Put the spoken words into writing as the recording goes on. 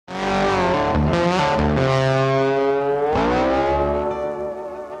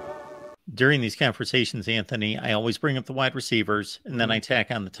during these conversations, Anthony, I always bring up the wide receivers and then I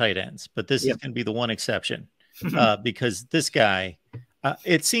tack on the tight ends. But this is going to be the one exception because this guy,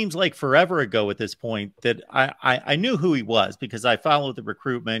 it seems like forever ago at this point that I knew who he was because I followed the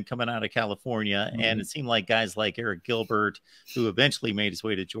recruitment coming out of California. And it seemed like guys like Eric Gilbert, who eventually made his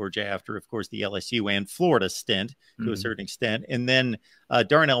way to Georgia after, of course, the LSU and Florida stint to a certain extent. And then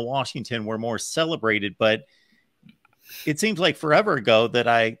Darnell Washington were more celebrated. But it seems like forever ago that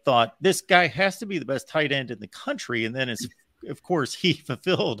I thought this guy has to be the best tight end in the country. And then, of course, he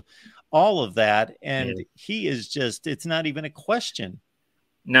fulfilled all of that. And he is just, it's not even a question.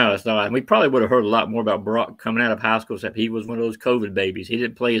 No, it's not. And we probably would have heard a lot more about Brock coming out of high school, except he was one of those COVID babies. He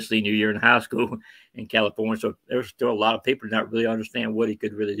didn't play his senior year in high school in California. So there's still a lot of people who not really understand what he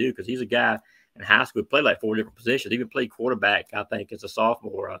could really do because he's a guy in high school who played like 4 different positions. He even played quarterback, I think, as a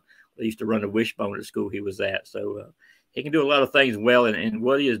sophomore. They used to run the wishbone at the school he was at. So he can do a lot of things well. And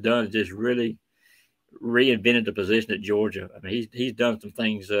what he has done is just really reinvented the position at Georgia. I mean, he's done some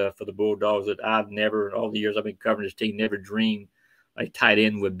things for the Bulldogs that I've never, all the years I've been covering this team, never dreamed a tight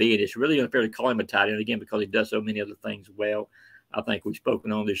end would be. And it's really unfair to call him a tight end, again, because he does so many other things well. I think we've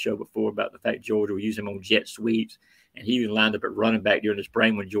spoken on this show before about the fact Georgia will use him on jet sweeps. And he even lined up at running back during the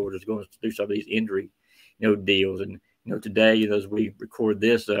spring when Georgia was going to do some of these injury, deals. And, today, as we record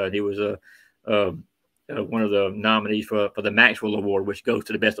this, he was one of the nominees for the Maxwell Award, which goes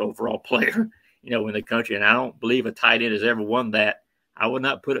to the best overall player, in the country. And I don't believe a tight end has ever won that. I would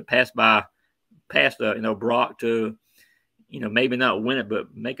not put it past Brock to, maybe not win it,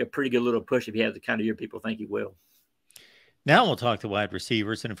 but make a pretty good little push if he has the kind of year people think he will. Now we'll talk to wide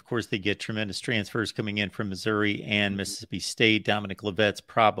receivers. And of course, they get tremendous transfers coming in from Missouri and Mississippi State. Dominic Levette's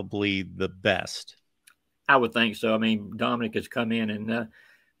probably the best. I would think so. I mean, Dominic has come in and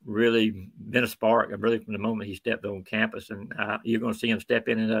really been a spark, really from the moment he stepped on campus. And you're going to see him step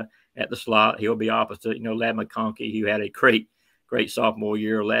in at the slot. He'll be opposite, Ladd McConkey, who had a great sophomore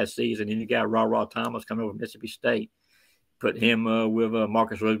year last season. And you got Ra Thomas coming over from Mississippi State. Put him with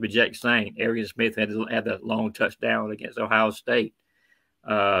Marcus Roseby-Jackson. Arian Smith had the long touchdown against Ohio State.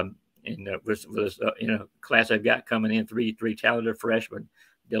 With class they've got coming in, three talented freshmen.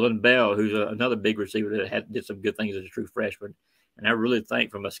 Dylan Bell, who's another big receiver that did some good things as a true freshman. And I really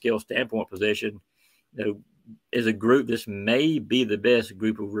think from a skill standpoint position, as a group, this may be the best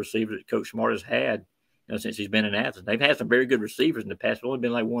group of receivers that Coach Smart has had since he's been in Athens. They've had some very good receivers in the past. It's only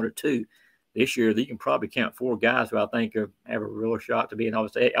been like 1 or 2. This year, you can probably count 4 guys who I think have a real shot to be an all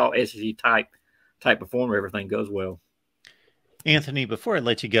SEC type performer. Everything goes well. Anthony, before I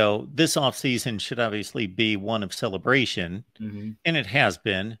let you go, this offseason should obviously be one of celebration, and it has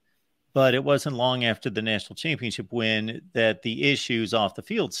been, but it wasn't long after the national championship win that the issues off the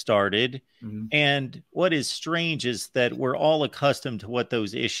field started. And what is strange is that we're all accustomed to what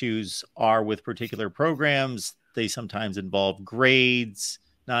those issues are with particular programs. They sometimes involve grades,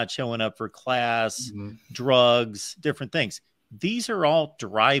 not showing up for class, drugs, different things. These are all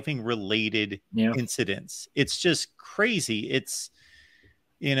driving related incidents. It's just crazy. It's,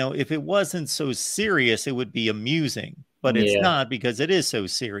 if it wasn't so serious, it would be amusing, but it's not because it is so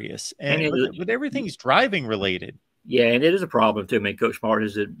serious. But everything's driving related. Yeah, and it is a problem too. I mean, Coach Smart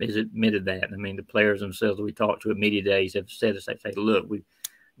has admitted that. I mean, the players themselves that we talked to at media days have said this. They say, look, we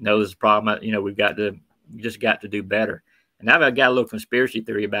know this is a problem. We just got to do better. And now I've got a little conspiracy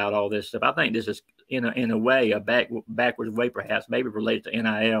theory about all this stuff. I think this is, in a way, a backwards way, perhaps, maybe related to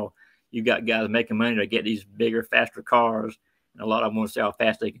NIL. You got guys making money to get these bigger, faster cars, and a lot of them want to see how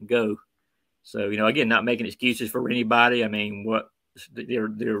fast they can go. So, again, not making excuses for anybody. I mean, what the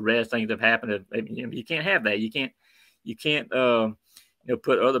arrest things have happened. You can't have that. You can't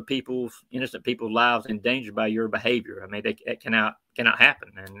put other innocent people's lives in danger by your behavior. I mean, that cannot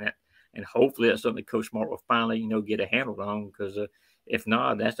happen, and hopefully that's something Coach Smart will finally, get a handle on, because if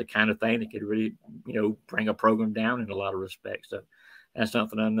not, that's the kind of thing that could really, bring a program down in a lot of respects. So that's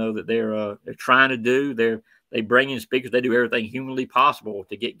something I know that they're trying to do. They bring in speakers. They do everything humanly possible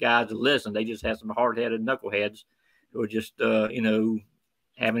to get guys to listen. They just have some hard-headed knuckleheads who are just,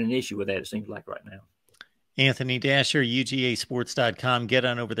 having an issue with that, it seems like right now. Anthony Dasher, UGAsports.com. Get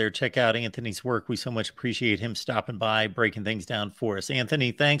on over there. Check out Anthony's work. We so much appreciate him stopping by, breaking things down for us.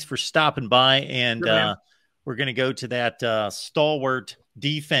 Anthony, thanks for stopping by. And we're going to go to that stalwart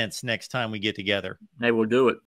defense next time we get together. Hey, we'll do it.